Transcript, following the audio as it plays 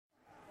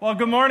Well,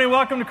 good morning.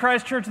 Welcome to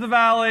Christ Church of the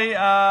Valley.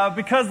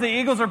 Because the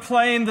Eagles are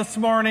playing this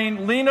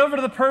morning, lean over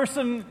to the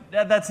person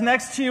that's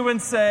next to you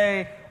and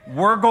say,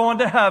 "We're going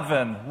to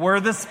heaven. We're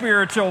the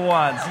spiritual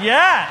ones."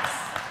 Yes!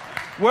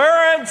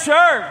 We're in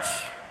church.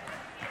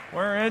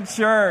 We're in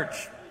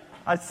church.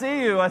 I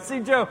see you. I see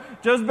Joe.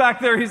 Joe's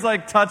back there. He's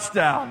like,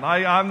 touchdown.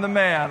 I'm the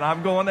man.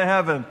 I'm going to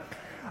heaven.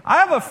 I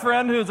have a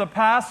friend who's a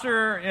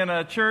pastor in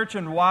a church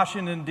in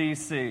Washington,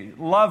 D.C.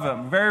 Love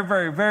him. Very,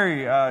 very,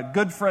 very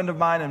good friend of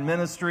mine in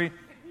ministry.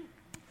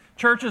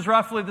 Church is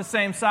roughly the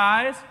same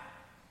size,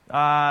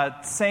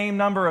 same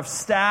number of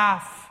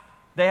staff.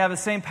 They have the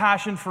same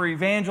passion for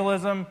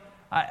evangelism.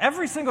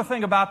 Every single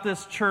thing about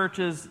this church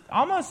is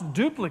almost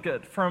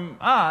duplicate from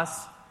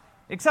us,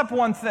 except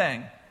one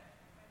thing.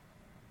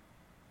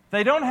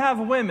 They don't have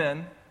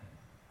women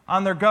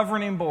on their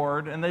governing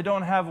board, and they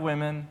don't have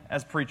women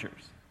as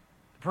preachers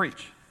to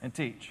preach and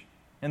teach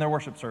in their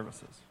worship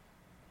services.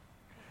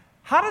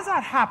 How does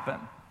that happen?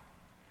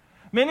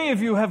 Many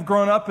of you have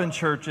grown up in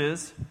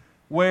churches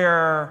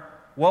where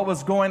what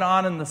was going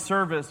on in the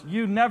service,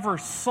 you never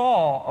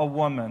saw a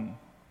woman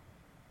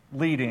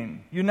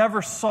leading. You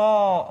never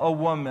saw a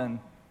woman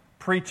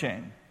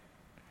preaching.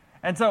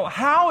 And so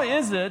how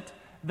is it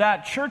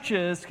that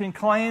churches can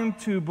claim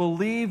to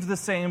believe the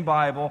same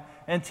Bible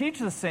and teach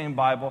the same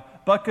Bible,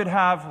 but could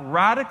have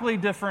radically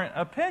different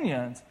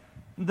opinions?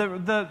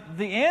 The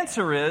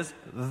answer is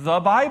the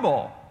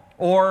Bible,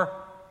 or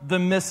the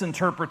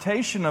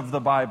misinterpretation of the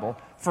Bible.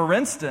 For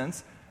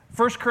instance,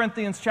 1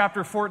 Corinthians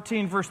chapter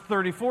 14, verse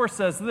 34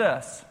 says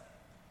this: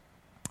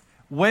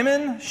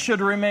 women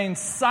should remain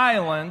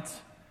silent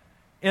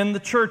in the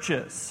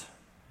churches.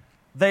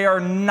 They are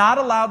not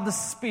allowed to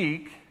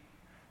speak,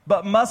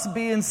 but must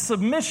be in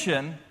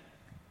submission,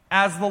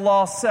 as the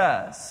law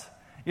says.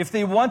 If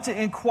they want to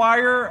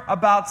inquire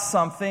about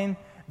something,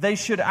 they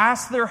should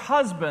ask their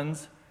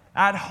husbands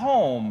at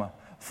home,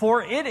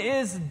 for it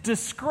is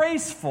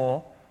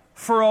disgraceful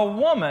for a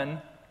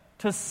woman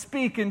to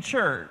speak in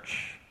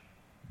church.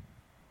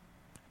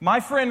 My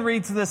friend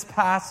reads this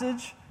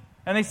passage,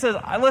 and he says,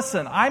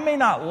 listen, I may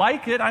not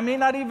like it, I may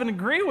not even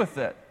agree with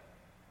it,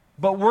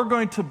 but we're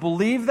going to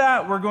believe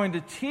that, we're going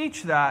to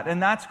teach that,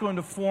 and that's going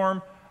to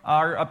form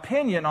our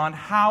opinion on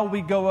how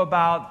we go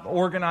about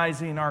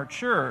organizing our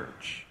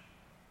church.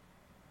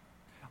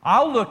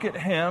 I'll look at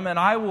him, and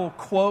I will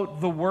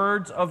quote the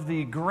words of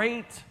the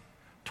great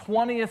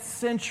 20th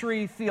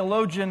century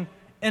theologian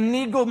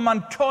Inigo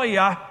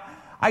Montoya: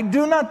 "I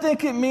do not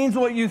think it means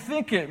what you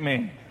think it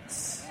means."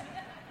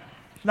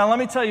 Now, let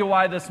me tell you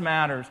why this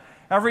matters.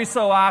 Every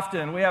so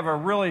often, we have a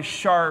really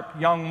sharp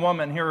young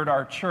woman here at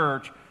our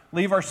church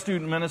leave our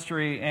student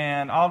ministry,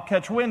 and I'll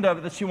catch wind of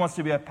it that she wants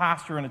to be a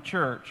pastor in a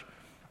church.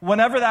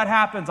 Whenever that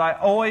happens, I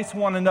always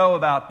want to know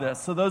about this.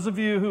 So those of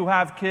you who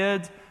have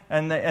kids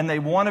and they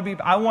want to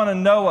be, I want to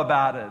know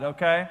about it,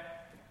 okay?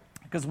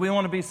 Because we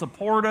want to be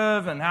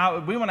supportive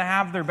and we want to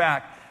have their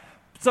back.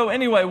 So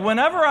anyway,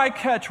 whenever I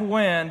catch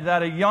wind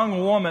that a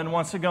young woman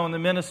wants to go in the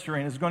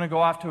ministry and is going to go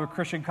off to a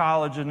Christian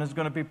college and is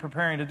going to be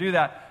preparing to do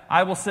that,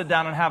 I will sit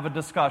down and have a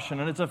discussion.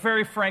 And it's a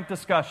very frank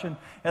discussion.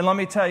 And let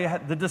me tell you,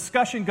 the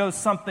discussion goes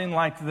something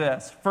like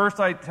this.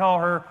 First, I tell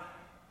her,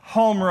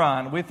 home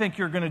run. We think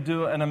you're going to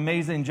do an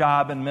amazing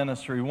job in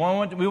ministry. We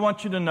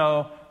want you to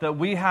know that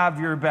we have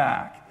your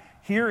back.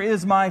 Here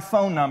is my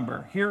phone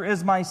number. Here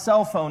is my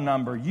cell phone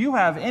number. You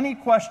have any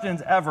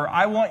questions ever,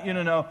 I want you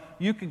to know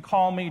you can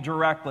call me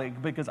directly,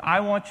 because I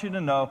want you to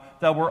know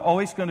that we're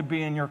always going to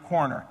be in your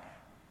corner.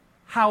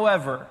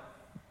 However,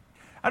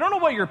 I don't know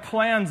what your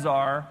plans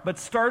are, but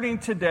starting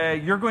today,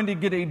 you're going to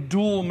get a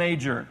dual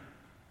major.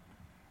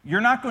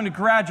 You're not going to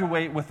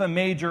graduate with a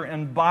major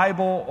in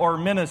Bible or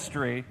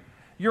ministry.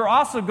 You're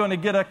also going to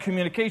get a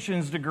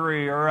communications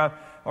degree or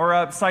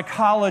a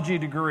psychology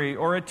degree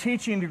or a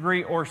teaching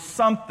degree or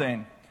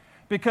something.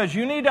 Because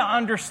you need to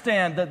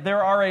understand that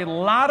there are a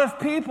lot of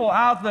people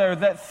out there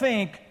that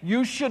think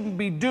you shouldn't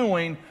be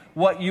doing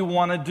what you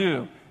want to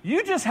do.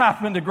 You just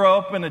happen to grow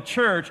up in a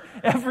church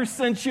ever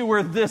since you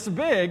were this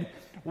big,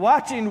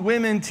 watching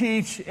women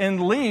teach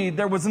and lead.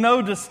 There was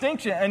no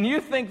distinction, and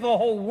you think the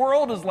whole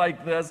world is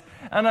like this.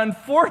 And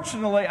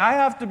unfortunately, I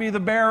have to be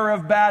the bearer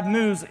of bad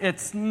news.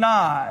 It's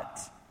not.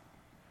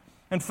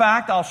 In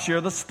fact, I'll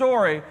share the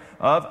story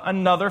of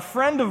another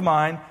friend of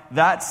mine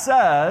that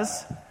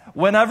says,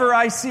 whenever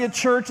I see a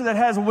church that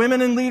has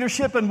women in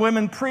leadership and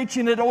women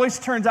preaching, it always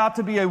turns out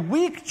to be a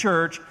weak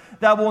church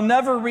that will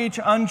never reach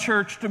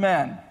unchurched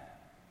men.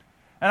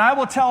 And I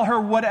will tell her,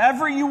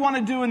 whatever you want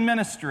to do in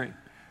ministry,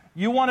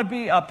 you want to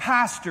be a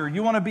pastor,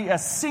 you want to be a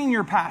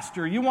senior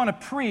pastor, you want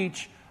to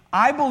preach,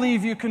 I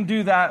believe you can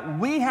do that.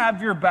 We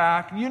have your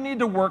back. You need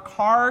to work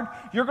hard.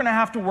 You're going to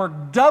have to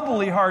work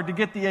doubly hard to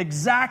get the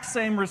exact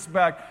same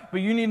respect, but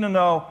you need to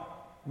know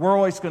we're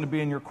always going to be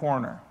in your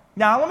corner.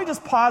 Now, let me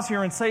just pause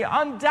here and say,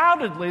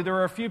 undoubtedly, there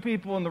are a few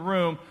people in the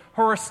room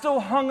who are still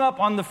hung up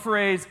on the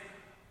phrase,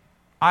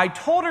 I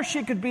told her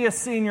she could be a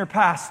senior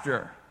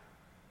pastor,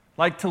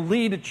 like to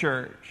lead a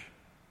church.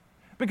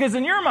 Because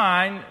in your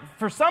mind,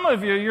 for some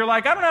of you, you're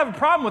like, I don't have a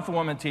problem with the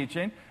woman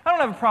teaching. I don't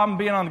have a problem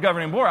being on the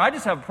governing board. I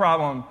just have a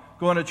problem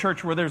going to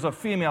church where there's a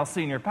female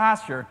senior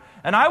pastor.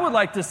 And I would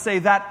like to say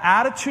that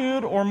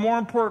attitude, or more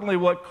importantly,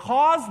 what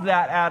caused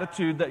that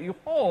attitude that you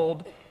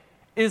hold,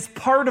 is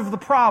part of the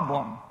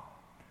problem.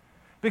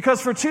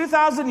 Because for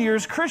 2,000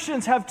 years,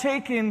 Christians have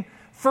taken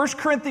 1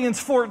 Corinthians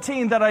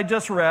 14 that I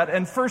just read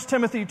and 1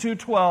 Timothy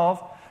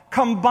 2:12,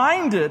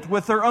 combined it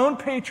with their own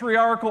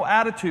patriarchal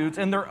attitudes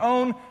and their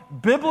own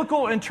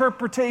biblical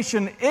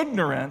interpretation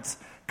ignorance,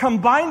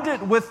 combined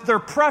it with their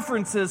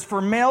preferences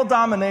for male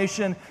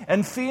domination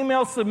and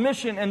female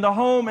submission in the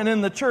home and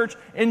in the church,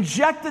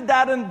 injected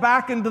that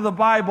back into the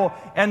Bible,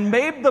 and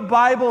made the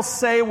Bible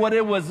say what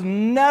it was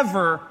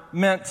never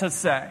meant to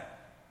say.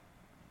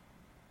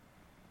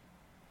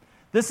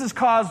 This has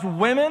caused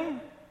women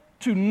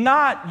to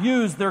not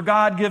use their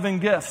God-given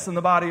gifts in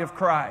the body of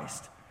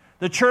Christ.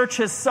 The church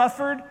has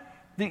suffered.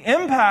 The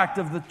impact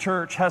of the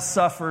church has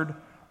suffered.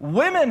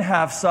 Women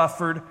have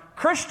suffered.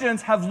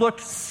 Christians have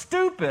looked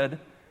stupid.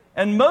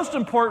 And most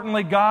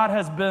importantly, God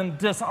has been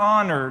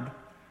dishonored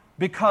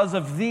because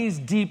of these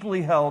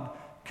deeply held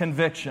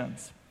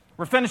convictions.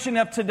 We're finishing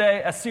up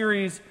today a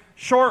series,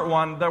 short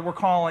one, that we're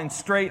calling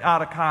Straight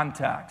Out of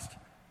Context.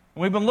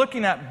 And we've been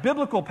looking at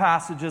biblical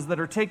passages that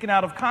are taken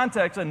out of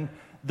context, and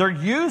they're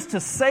used to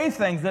say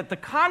things that the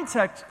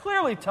context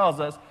clearly tells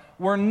us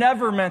were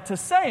never meant to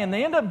say, and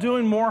they end up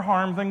doing more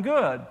harm than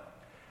good.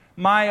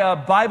 My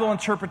Bible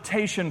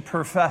interpretation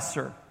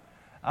professor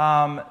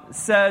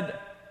said,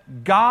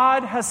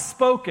 God has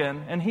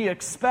spoken, and he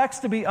expects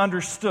to be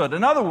understood.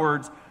 In other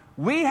words,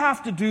 we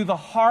have to do the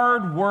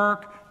hard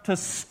work to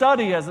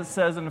study, as it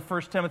says in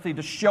 1 Timothy,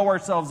 to show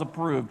ourselves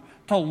approved,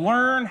 to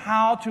learn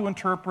how to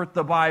interpret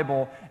the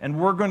Bible, and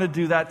we're going to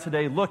do that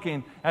today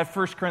looking at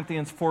 1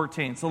 Corinthians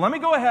 14. So let me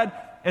go ahead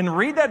and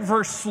read that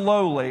verse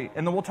slowly,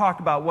 and then we'll talk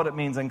about what it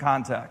means in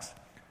context.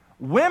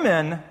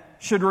 Women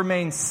should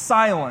remain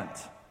silent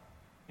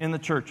in the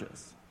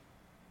churches.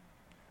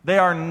 They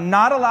are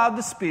not allowed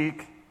to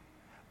speak,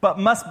 but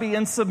must be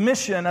in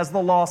submission, as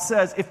the law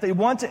says. If they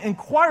want to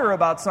inquire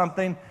about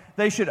something,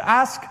 they should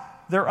ask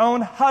their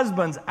own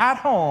husbands at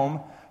home,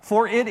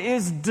 for it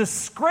is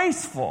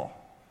disgraceful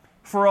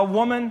for a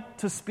woman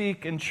to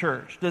speak in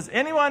church. Does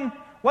anyone,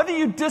 whether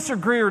you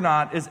disagree or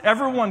not, is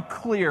everyone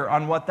clear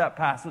on what that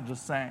passage is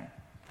saying?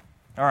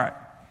 All right.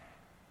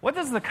 What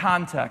does the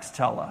context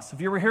tell us? If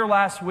you were here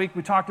last week,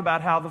 we talked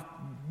about how the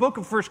book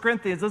of 1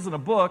 Corinthians isn't a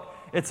book,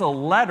 it's a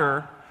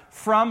letter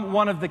from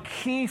one of the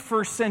key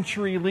first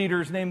century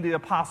leaders named the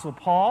Apostle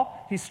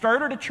Paul. He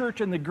started a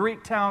church in the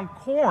Greek town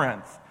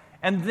Corinth,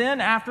 and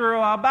then after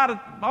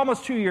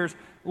almost 2 years,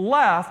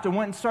 left and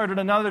went and started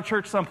another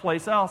church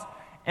someplace else.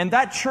 And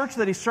that church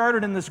that he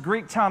started in this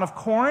Greek town of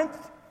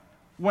Corinth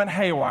went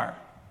haywire.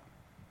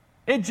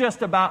 It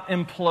just about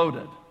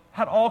imploded,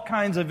 had all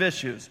kinds of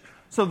issues.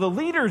 So the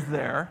leaders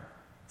there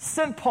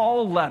sent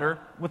Paul a letter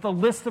with a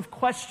list of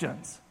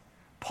questions.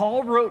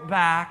 Paul wrote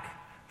back,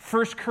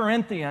 1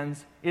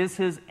 Corinthians is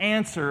his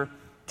answer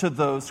to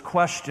those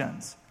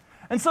questions.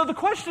 And so the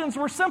questions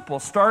were simple.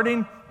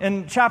 Starting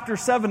in chapter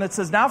 7, it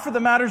says, "Now for the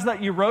matters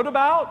that you wrote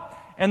about,"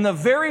 and the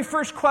very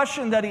first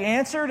question that he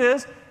answered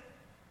is,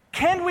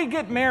 can we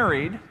get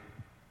married,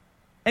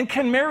 and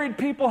can married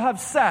people have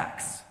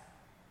sex?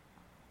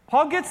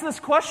 Paul gets this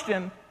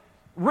question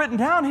written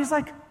down. He's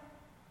like,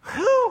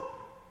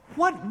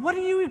 why are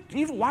you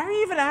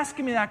even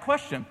asking me that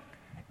question?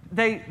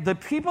 The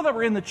people that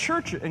were in the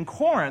church in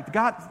Corinth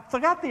got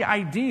the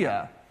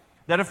idea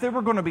that if they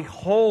were going to be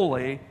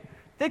holy,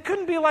 they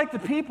couldn't be like the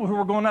people who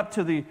were going up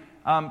to the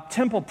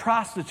temple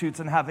prostitutes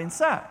and having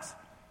sex.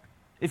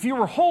 If you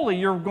were holy,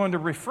 you were going to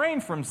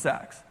refrain from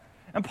sex.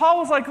 And Paul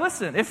was like,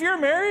 listen, if you're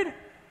married,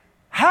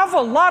 have a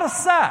lot of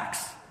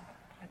sex.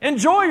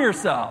 Enjoy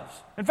yourselves.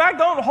 In fact,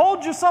 don't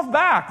hold yourself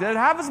back.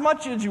 Have as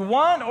much as you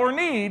want or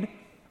need,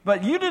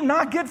 but you did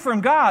not get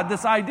from God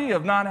this idea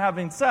of not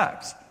having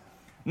sex.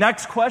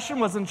 Next question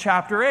was in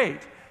chapter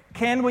 8.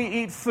 Can we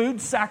eat food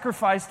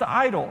sacrificed to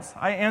idols?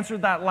 I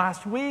answered that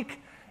last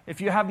week. If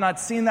you have not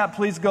seen that,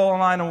 please go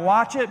online and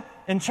watch it.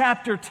 In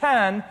chapter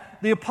 10,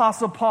 the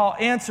Apostle Paul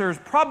answers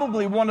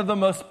probably one of the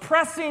most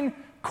pressing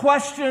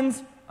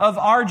questions of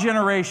our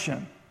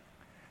generation.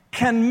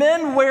 Can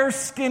men wear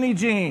skinny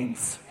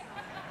jeans?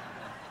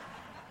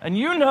 And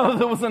you know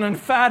there was an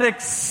emphatic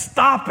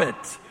stop it.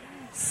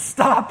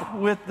 Stop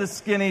with the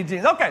skinny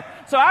jeans. Okay,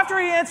 so after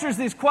he answers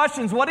these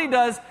questions, what he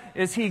does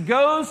is he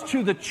goes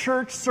to the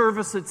church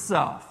service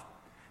itself.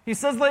 He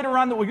says later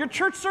on that, well, your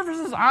church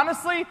services,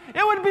 honestly,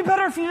 it would be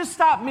better if you just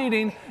stopped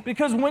meeting,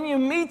 because when you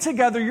meet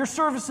together, your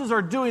services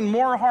are doing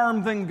more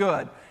harm than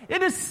good.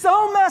 It is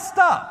so messed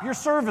up, your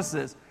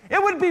services.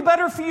 It would be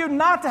better for you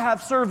not to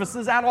have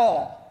services at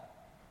all.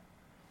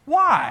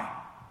 Why?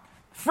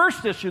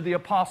 First issue the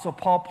Apostle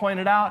Paul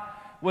pointed out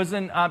was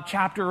in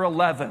chapter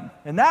 11.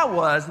 And that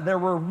was, there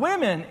were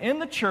women in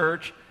the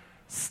church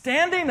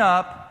standing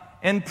up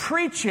and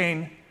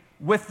preaching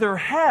with their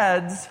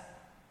heads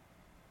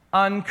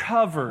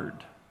uncovered.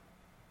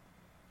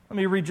 Let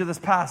me read you this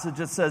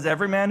passage. It says,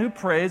 every man who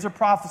prays or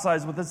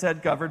prophesies with his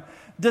head covered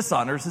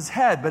dishonors his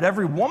head, but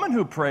every woman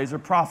who prays or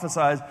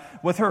prophesies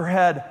with her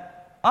head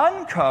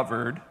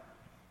uncovered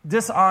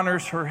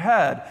dishonors her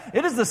head.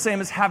 It is the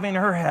same as having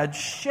her head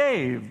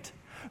shaved.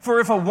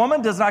 For if a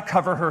woman does not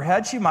cover her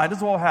head, she might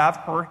as well have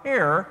her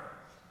hair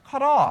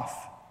cut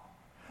off.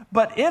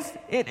 But if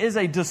it is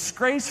a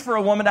disgrace for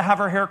a woman to have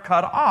her hair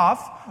cut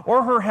off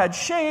or her head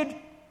shaved,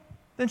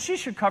 then she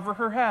should cover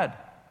her head.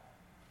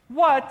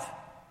 What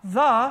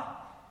the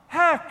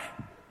heck?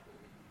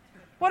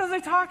 What are they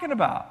talking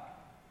about?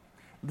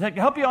 To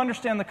help you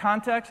understand the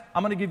context,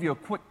 I'm going to give you a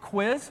quick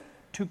quiz,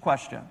 2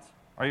 questions.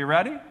 Are you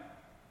ready?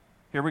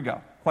 Here we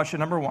go. Question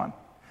number 1.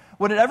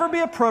 Would it ever be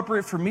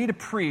appropriate for me to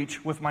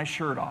preach with my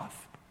shirt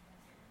off?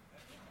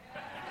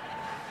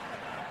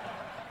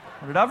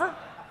 Would it ever?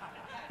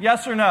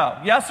 Yes or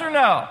no? Yes or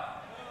no?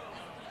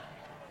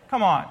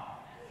 Come on.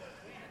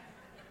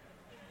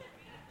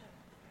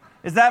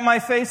 Is that my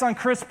face on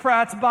Chris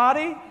Pratt's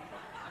body?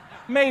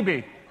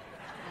 Maybe.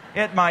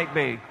 It might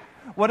be.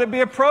 Would it be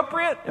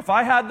appropriate? If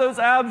I had those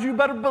abs, you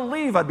better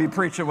believe I'd be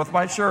preaching with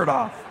my shirt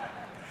off.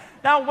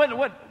 Now,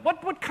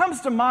 what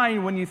comes to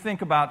mind when you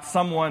think about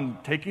someone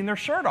taking their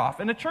shirt off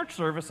in a church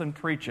service and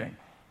preaching,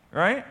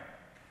 right?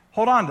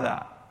 Hold on to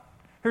that.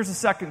 Here's the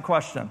second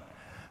question.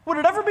 Would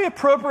it ever be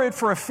appropriate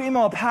for a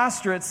female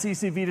pastor at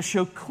CCV to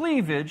show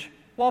cleavage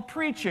while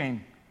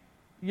preaching?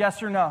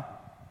 Yes or no?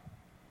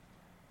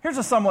 Here's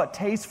a somewhat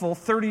tasteful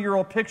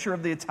 30-year-old picture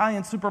of the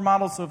Italian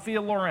supermodel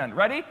Sophia Loren.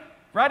 Ready?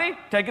 Ready?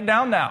 Take it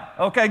down now.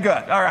 Okay,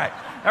 good. All right.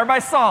 Everybody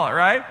saw it,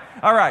 right?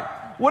 All right.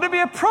 Would it be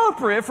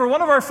appropriate for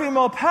one of our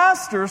female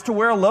pastors to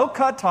wear a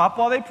low-cut top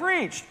while they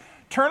preached?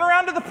 Turn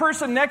around to the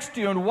person next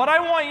to you, and what I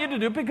want you to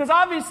do, because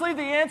obviously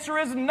the answer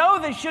is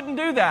no, they shouldn't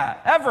do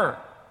that, ever.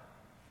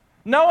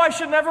 No, I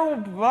should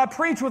never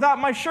preach without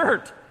my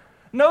shirt.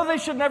 No, they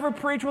should never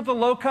preach with a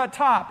low-cut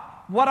top.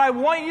 What I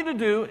want you to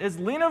do is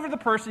lean over to the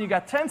person. You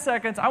got 10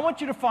 seconds. I want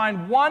you to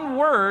find one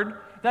word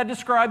that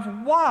describes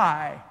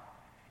why.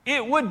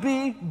 It would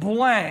be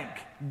blank.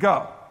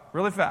 Go.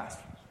 Really fast.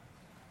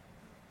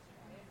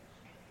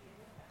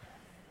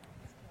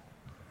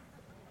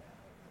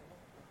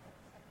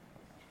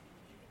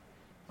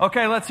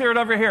 Okay, let's hear it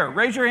over here.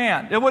 Raise your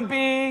hand. It would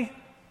be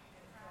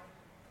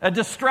a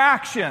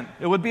distraction.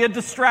 It would be a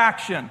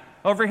distraction.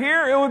 Over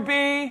here, it would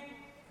be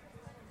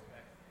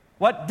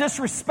what?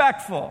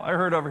 Disrespectful. I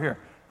heard over here.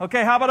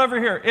 Okay, how about over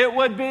here? It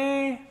would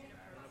be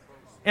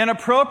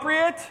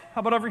inappropriate. How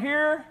about over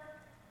here?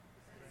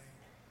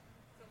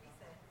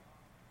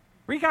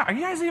 Are you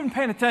guys even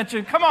paying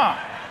attention? Come on.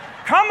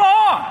 Come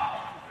on.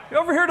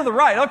 Over here to the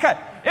right. Okay.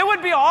 It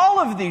would be all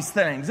of these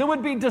things. It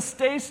would be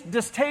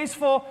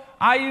distasteful.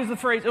 I use the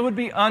phrase, it would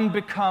be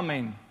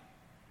unbecoming.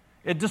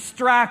 A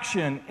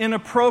distraction,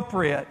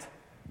 inappropriate.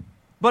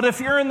 But if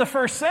you're in the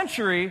first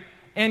century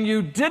and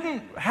you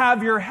didn't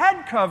have your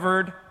head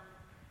covered,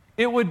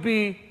 it would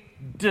be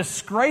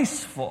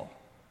disgraceful.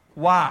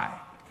 Why?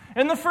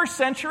 In the first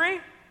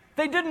century,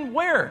 they didn't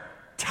wear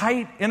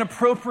tight,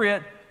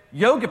 inappropriate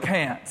yoga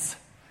pants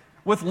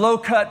with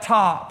low-cut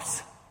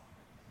tops.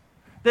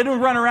 They didn't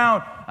run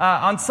around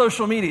on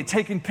social media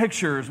taking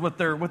pictures with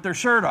their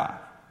shirt off.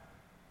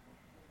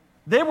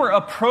 They were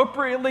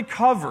appropriately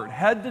covered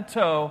head to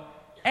toe,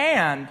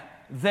 and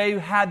they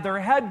had their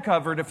head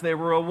covered if they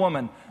were a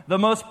woman. The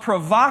most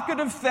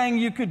provocative thing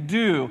you could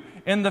do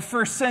in the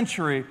first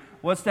century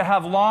was to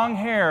have long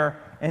hair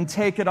and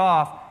take it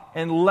off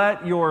and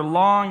let your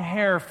long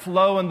hair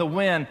flow in the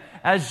wind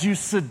as you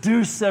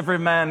seduce every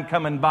man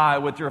coming by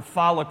with your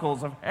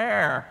follicles of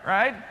hair,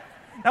 right?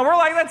 Now we're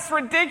like, that's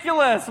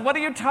ridiculous. What are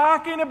you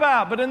talking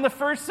about? But in the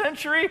first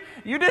century,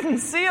 you didn't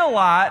see a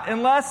lot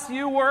unless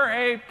you were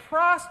a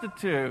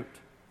prostitute.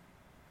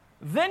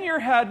 Then your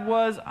head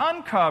was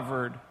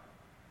uncovered.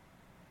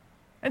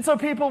 And so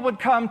people would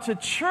come to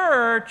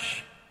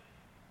church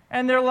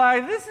and they're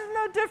like, this is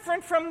no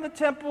different from the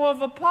temple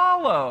of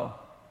Apollo.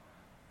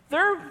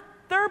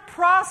 They're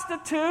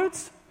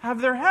prostitutes, have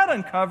their head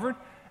uncovered.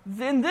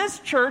 In this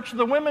church,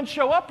 the women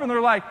show up and they're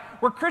like,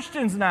 we're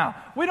Christians now.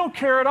 We don't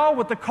care at all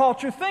what the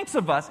culture thinks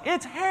of us.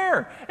 It's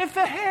hair. If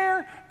the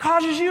hair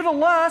causes you to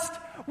lust,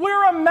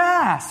 wear a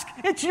mask.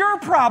 It's your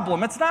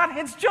problem. It's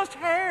just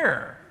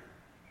hair.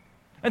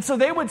 And so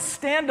they would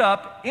stand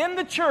up in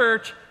the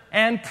church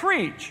and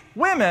preach,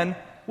 women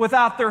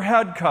without their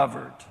head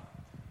covered.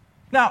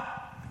 Now,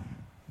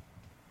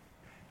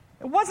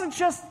 it wasn't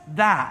just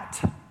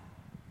that.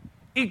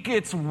 It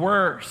gets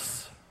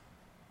worse.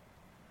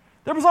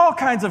 There was all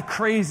kinds of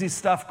crazy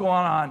stuff going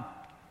on.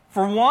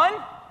 For one,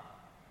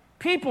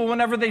 people,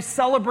 whenever they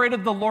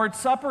celebrated the Lord's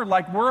Supper,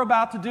 like we're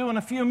about to do in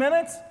a few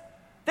minutes,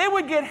 they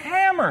would get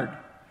hammered.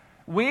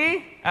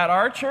 We, at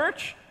our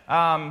church,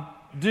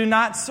 do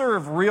not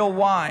serve real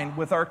wine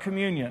with our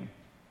communion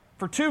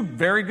for 2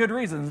 very good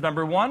reasons.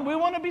 Number 1, we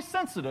want to be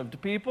sensitive to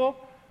people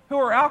who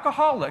are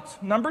alcoholics.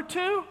 Number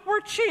 2,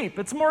 we're cheap.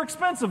 It's more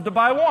expensive to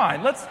buy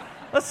wine.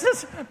 Let's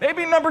just,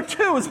 maybe number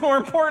 2 is more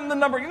important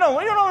than you know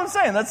what I'm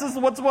saying. That's just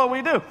what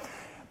we do.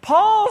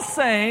 Paul's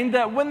saying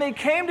that when they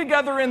came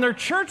together in their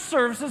church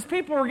services,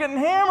 people were getting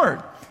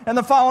hammered. And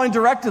the following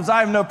directives: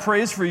 I have no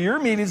praise for your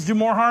meetings, do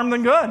more harm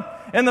than good.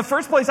 In the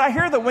first place, I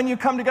hear that when you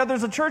come together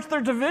as a church, there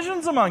are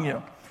divisions among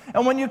you.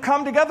 And when you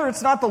come together,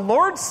 it's not the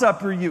Lord's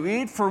Supper you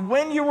eat, for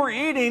when you were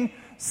eating,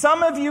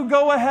 some of you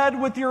go ahead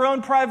with your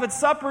own private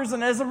suppers,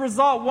 and as a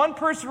result, one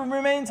person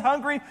remains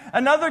hungry,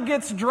 another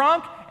gets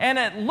drunk, and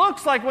it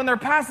looks like when they're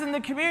passing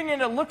the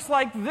communion, it looks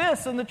like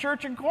this in the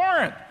church in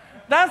Corinth.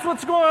 That's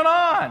what's going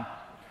on.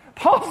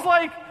 Paul's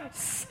like,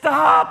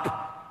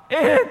 stop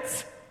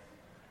it.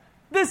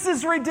 This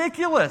is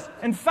ridiculous.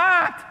 In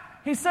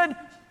fact, he said,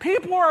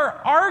 people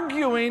are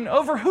arguing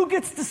over who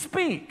gets to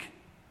speak.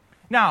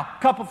 Now,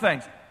 a couple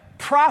things.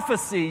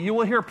 Prophecy, you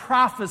will hear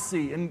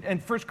prophecy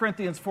in 1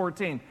 Corinthians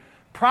 14.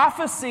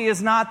 Prophecy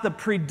is not the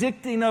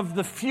predicting of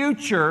the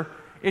future,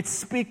 it's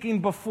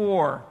speaking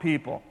before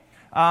people.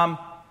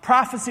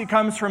 Prophecy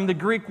comes from the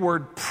Greek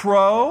word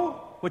pro,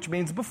 which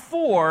means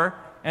before,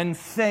 and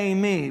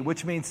themi,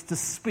 which means to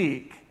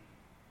speak.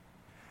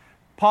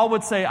 Paul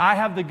would say, I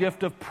have the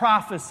gift of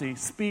prophecy,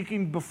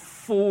 speaking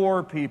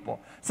before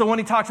people. So when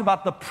he talks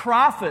about the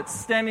prophets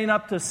standing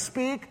up to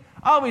speak,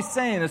 all he's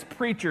saying is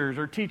preachers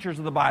or teachers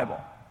of the Bible.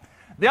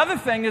 The other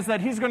thing is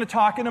that he's going to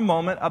talk in a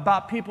moment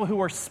about people who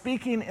are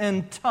speaking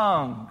in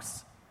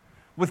tongues.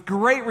 With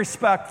great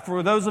respect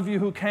for those of you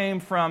who came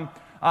from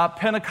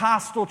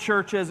Pentecostal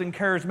churches and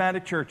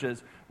charismatic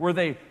churches, where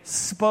they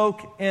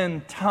spoke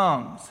in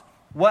tongues.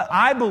 What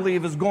I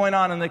believe is going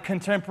on in the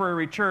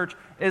contemporary church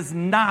is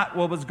not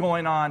what was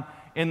going on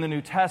in the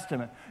New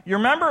Testament. You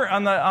remember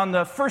on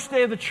the first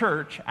day of the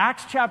church,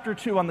 Acts chapter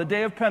 2, on the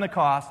day of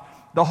Pentecost,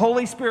 the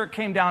Holy Spirit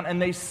came down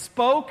and they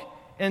spoke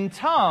in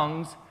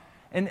tongues,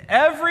 and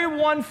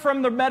everyone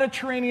from the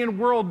Mediterranean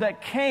world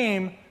that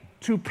came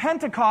to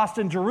Pentecost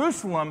in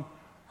Jerusalem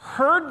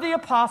heard the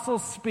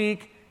apostles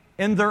speak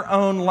in their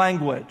own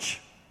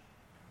language.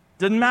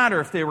 Didn't matter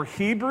if they were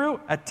Hebrew,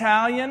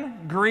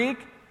 Italian, Greek,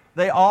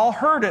 they all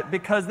heard it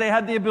because they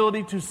had the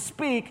ability to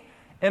speak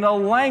in a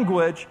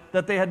language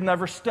that they had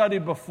never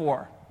studied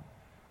before.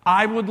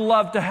 I would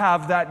love to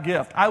have that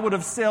gift. I would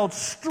have sailed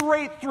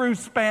straight through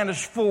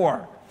Spanish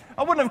 4.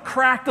 I wouldn't have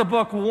cracked a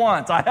book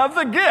once. I have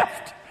the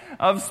gift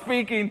of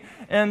speaking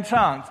in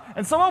tongues.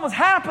 And so what was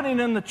happening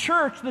in the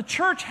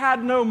church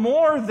had no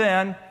more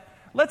than,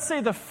 let's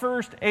say, the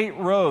first 8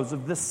 rows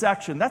of this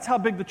section. That's how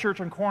big the church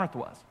in Corinth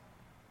was.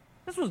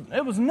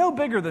 It was no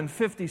bigger than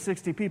 50,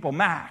 60 people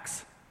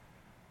max.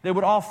 They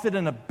would all fit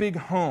in a big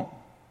home.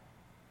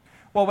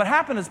 Well, what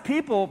happened is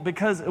people,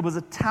 because it was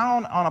a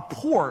town on a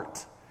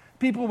port,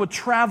 people would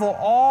travel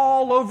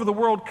all over the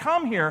world,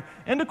 come here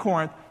into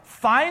Corinth,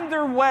 find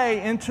their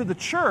way into the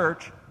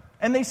church,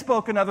 and they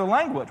spoke another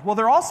language. Well,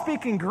 they're all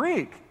speaking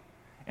Greek.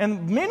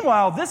 And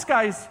meanwhile, this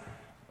guy's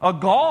a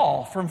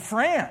Gaul from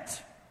France.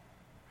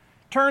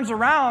 Turns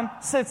around,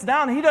 sits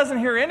down, he doesn't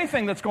hear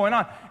anything that's going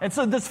on. And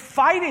so this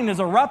fighting is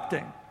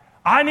erupting.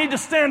 I need to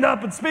stand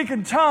up and speak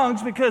in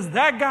tongues because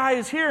that guy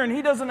is here and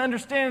he doesn't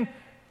understand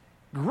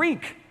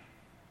Greek.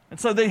 And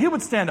so he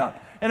would stand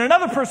up. And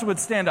another person would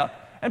stand up.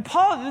 And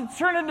Paul, it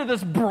turned into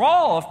this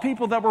brawl of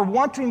people that were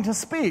wanting to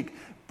speak.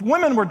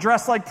 Women were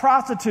dressed like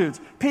prostitutes.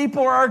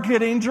 People are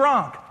getting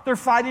drunk. They're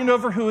fighting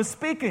over who is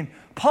speaking.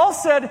 Paul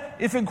said,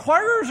 if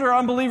inquirers or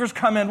unbelievers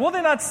come in, will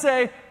they not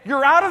say,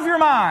 you're out of your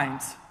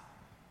minds?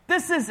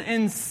 This is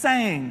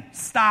insane.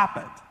 Stop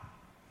it.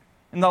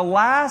 In the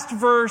last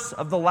verse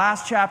of the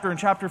last chapter, in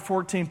chapter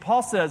 14,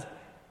 Paul says,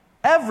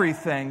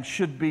 everything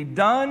should be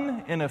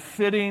done in a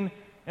fitting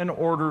and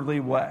orderly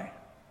way.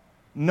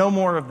 No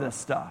more of this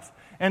stuff.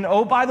 And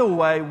oh, by the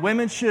way,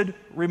 women should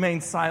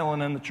remain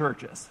silent in the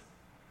churches.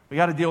 We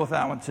got to deal with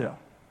that one too.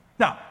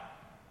 Now,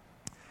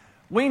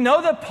 we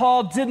know that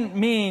Paul didn't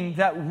mean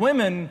that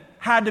women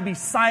had to be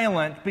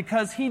silent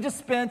because he just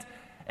spent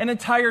an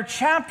entire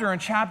chapter in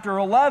chapter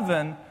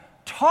 11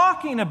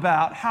 talking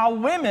about how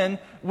women,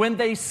 when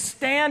they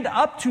stand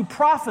up to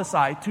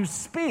prophesy, to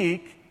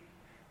speak,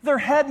 their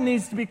head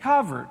needs to be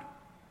covered.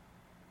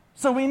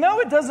 So we know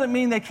it doesn't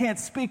mean they can't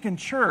speak in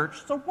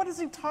church. So what is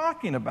he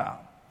talking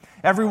about?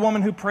 Every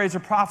woman who prays or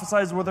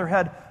prophesies with her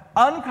head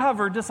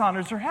uncovered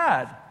dishonors her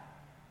head.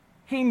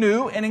 He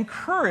knew and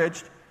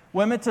encouraged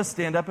women to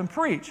stand up and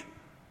preach.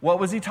 What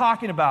was he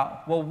talking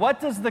about? Well,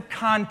 what does the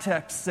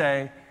context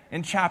say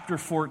in chapter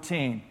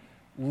 14?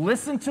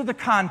 Listen to the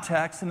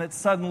context and it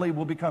suddenly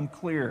will become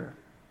clear.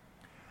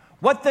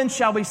 What then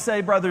shall we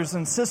say, brothers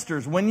and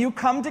sisters? When you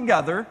come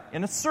together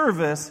in a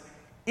service,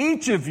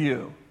 each of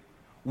you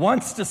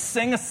wants to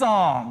sing a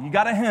song. You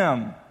got a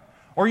hymn.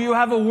 Or you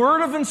have a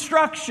word of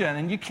instruction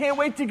and you can't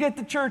wait to get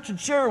to church and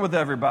share it with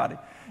everybody.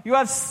 You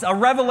have a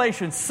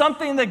revelation,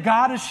 something that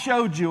God has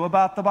showed you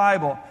about the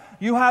Bible.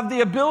 You have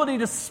the ability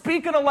to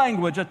speak in a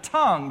language, a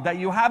tongue that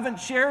you haven't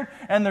shared,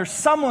 and there's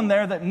someone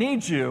there that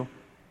needs you,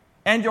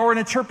 or an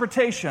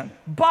interpretation.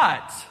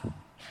 But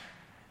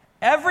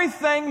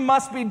everything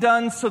must be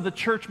done so the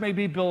church may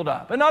be built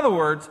up. In other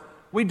words,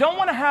 we don't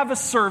want to have a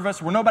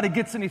service where nobody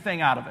gets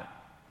anything out of it.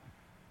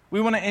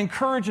 We want to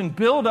encourage and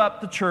build up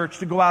the church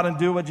to go out and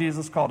do what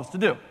Jesus called us to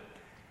do.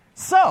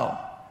 So,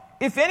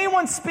 if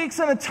anyone speaks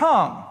in a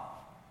tongue,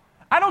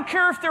 I don't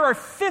care if there are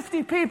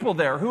 50 people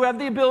there who have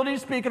the ability to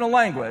speak in a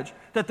language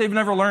that they've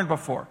never learned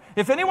before.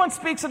 If anyone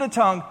speaks in a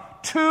tongue,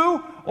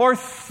 2 or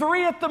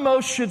 3 at the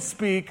most should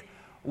speak,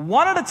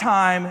 one at a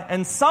time,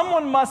 and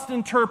someone must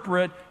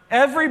interpret.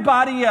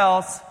 Everybody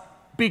else,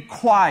 be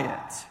quiet.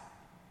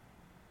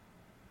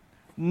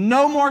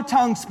 No more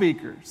tongue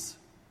speakers.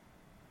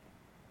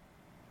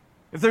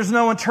 If there's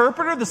no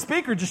interpreter, the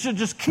speaker should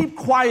just keep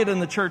quiet in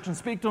the church and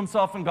speak to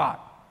himself and God.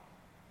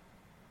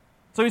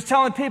 So he's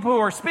telling people who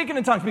are speaking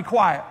in tongues, be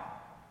quiet.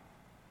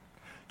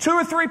 2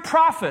 or 3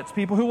 prophets,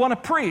 people who want to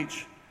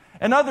preach,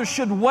 and others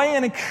should weigh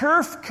in and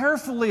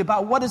carefully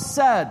about what is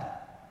said.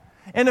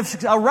 And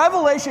if a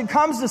revelation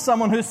comes to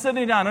someone who's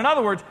sitting down, in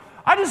other words,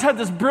 I just had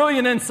this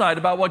brilliant insight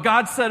about what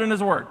God said in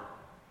His Word.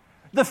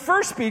 The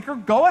first speaker,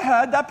 go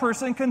ahead, that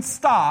person can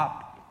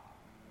stop.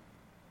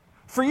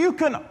 For you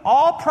can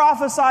all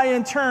prophesy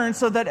in turn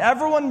so that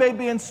everyone may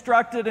be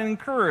instructed and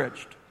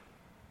encouraged.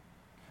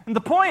 And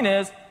the point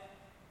is,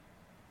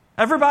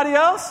 everybody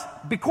else,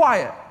 be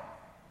quiet.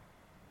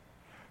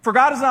 For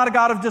God is not a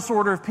God of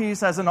disorder, of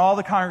peace, as in all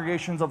the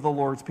congregations of the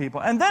Lord's people.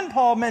 And then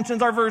Paul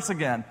mentions our verse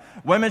again.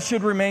 Women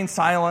should remain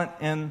silent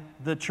in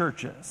the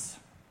churches.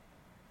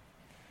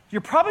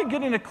 You're probably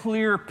getting a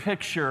clear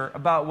picture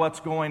about what's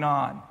going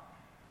on.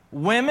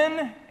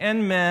 Women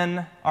and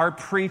men are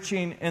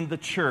preaching in the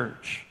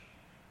church.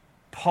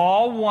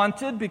 Paul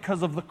wanted,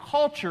 because of the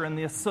culture and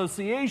the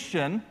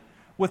association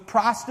with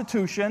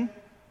prostitution,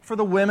 for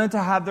the women to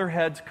have their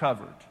heads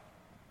covered.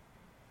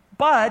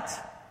 But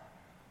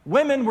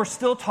women were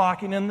still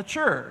talking in the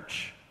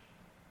church.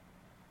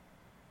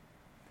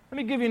 Let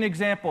me give you an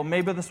example.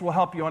 Maybe this will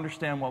help you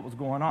understand what was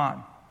going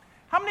on.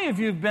 How many of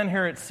you have been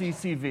here at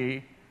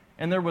CCV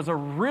and there was a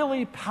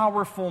really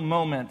powerful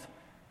moment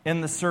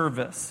in the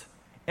service?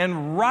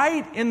 And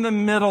right in the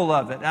middle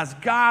of it, as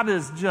God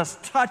is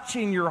just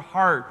touching your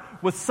heart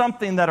with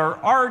something that our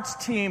arts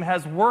team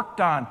has worked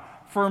on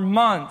for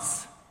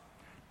months,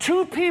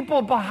 2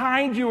 people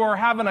behind you are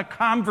having a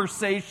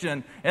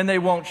conversation and they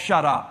won't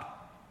shut up.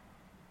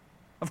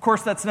 Of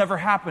course, that's never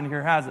happened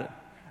here, has it?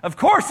 Of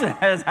course it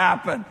has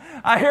happened.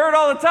 I hear it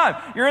all the time.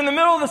 You're in the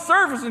middle of the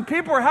service and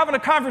people are having a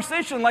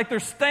conversation like they're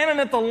standing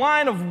at the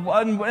line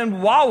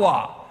in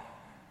Wawa.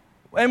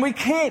 And we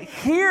can't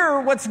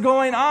hear what's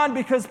going on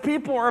because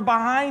people are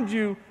behind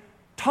you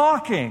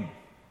talking.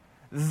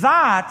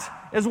 That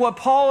is what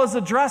Paul is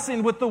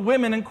addressing with the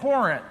women in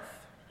Corinth.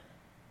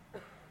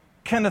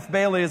 Kenneth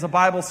Bailey is a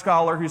Bible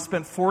scholar who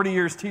spent 40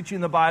 years teaching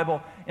the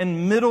Bible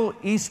in Middle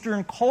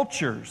Eastern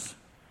cultures,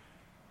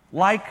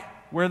 like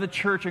where the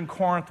church in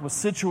Corinth was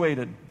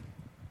situated.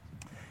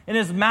 In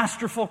his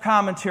masterful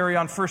commentary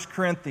on 1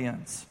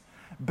 Corinthians,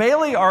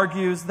 Bailey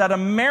argues that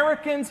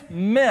Americans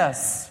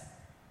miss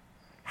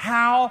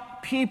how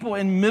people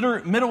in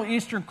Middle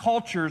Eastern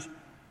cultures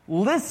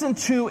listen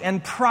to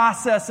and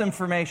process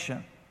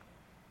information.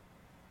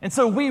 And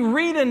so we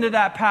read into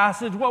that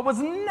passage what was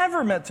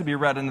never meant to be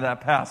read into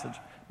that passage.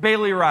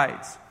 Bailey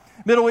writes,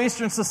 Middle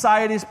Eastern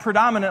society is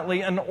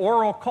predominantly an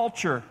oral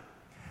culture.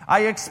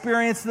 I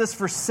experienced this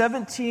for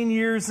 17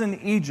 years in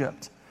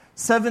Egypt,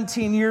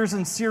 17 years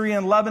in Syria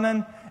and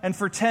Lebanon, and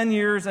for 10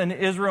 years in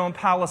Israel and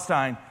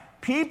Palestine.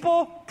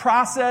 People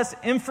process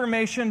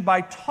information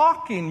by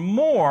talking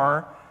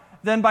more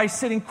than by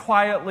sitting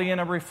quietly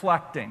and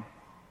reflecting.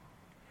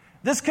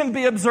 This can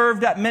be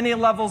observed at many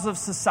levels of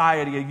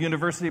society. A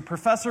university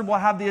professor will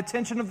have the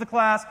attention of the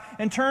class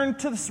and turn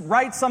to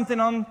write something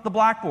on the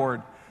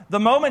blackboard. The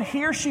moment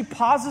he or she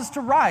pauses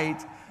to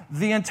write,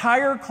 the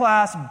entire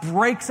class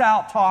breaks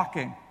out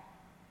talking.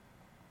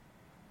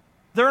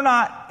 They're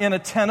not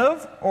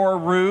inattentive or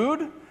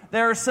rude.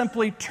 They're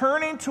simply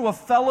turning to a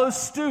fellow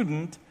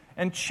student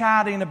and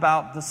chatting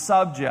about the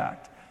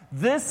subject.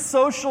 This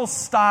social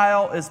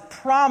style is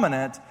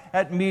prominent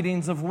at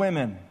meetings of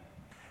women.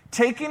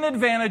 Taking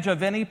advantage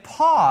of any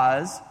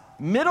pause,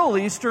 Middle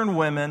Eastern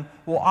women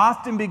will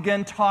often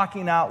begin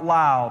talking out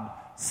loud,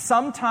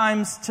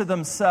 sometimes to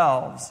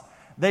themselves.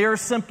 They are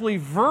simply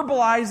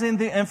verbalizing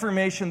the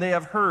information they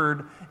have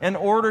heard in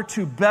order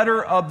to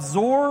better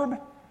absorb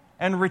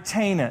and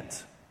retain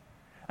it.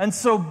 And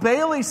so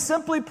Bailey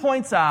simply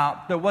points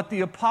out that what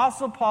the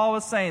Apostle Paul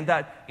is saying,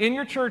 that in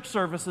your church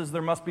services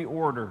there must be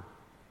order.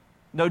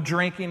 No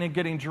drinking and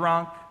getting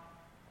drunk.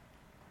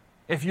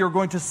 If you're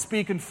going to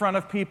speak in front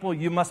of people,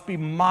 you must be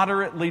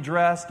moderately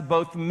dressed,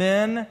 both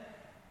men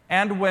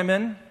and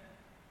women.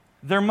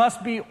 There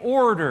must be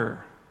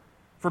order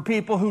for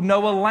people who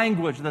know a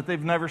language that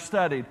they've never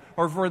studied,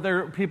 or for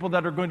their people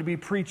that are going to be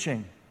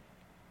preaching.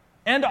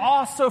 And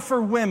also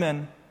for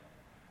women,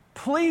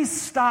 please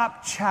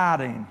stop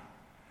chatting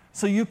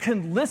so you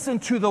can listen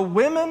to the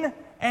women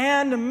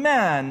and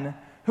men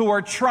who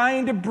are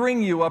trying to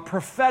bring you a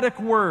prophetic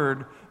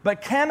word,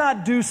 but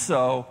cannot do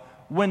so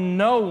when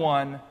no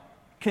one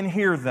can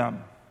hear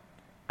them.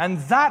 And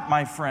that,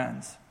 my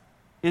friends,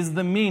 is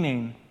the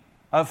meaning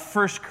of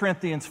 1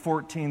 Corinthians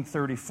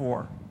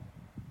 14:34.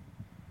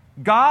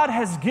 God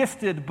has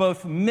gifted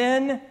both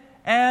men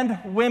and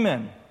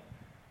women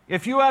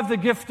If you have the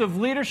gift of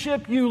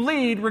leadership, you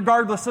lead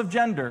regardless of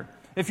gender.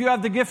 If you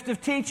have the gift of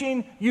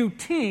teaching, you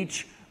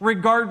teach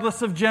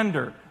regardless of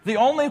gender. The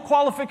only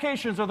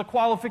qualifications are the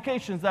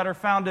qualifications that are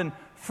found in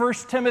 1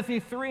 Timothy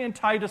 3 and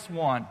Titus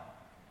 1,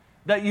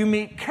 that you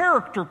meet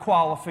character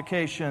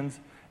qualifications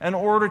in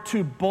order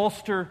to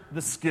bolster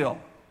the skill.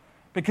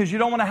 Because you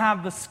don't want to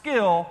have the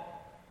skill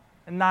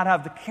and not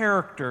have the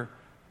character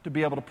to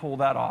be able to pull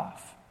that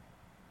off.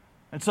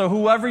 And so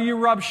whoever you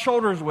rub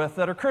shoulders with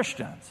that are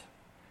Christians,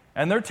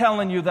 and they're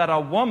telling you that a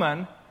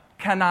woman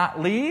cannot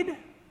lead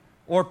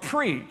or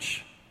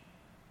preach,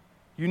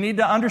 you need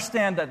to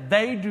understand that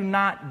they do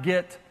not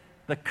get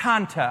the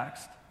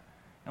context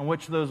in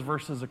which those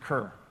verses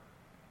occur.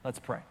 Let's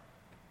pray.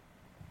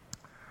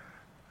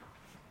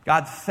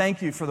 God,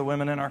 thank you for the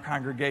women in our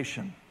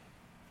congregation.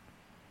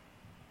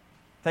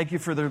 Thank you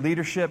for their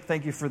leadership.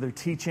 Thank you for their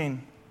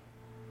teaching.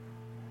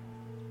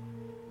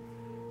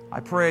 I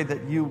pray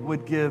that you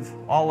would give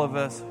all of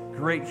us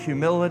great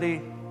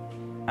humility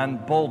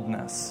and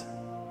boldness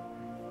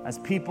as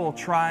people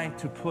try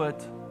to put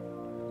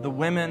the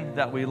women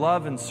that we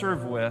love and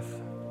serve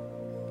with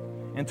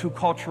into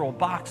cultural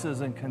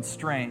boxes and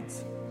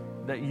constraints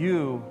that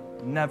you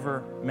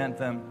never meant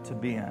them to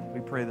be in. We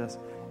pray this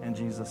in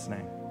Jesus'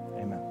 name.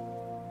 Amen.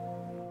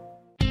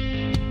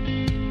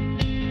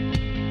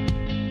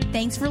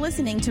 Thanks for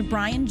listening to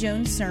Brian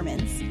Jones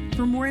Sermons.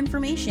 For more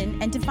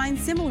information and to find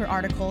similar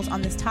articles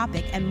on this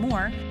topic and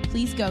more,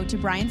 please go to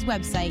Brian's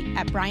website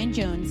at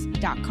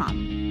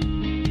brianjones.com.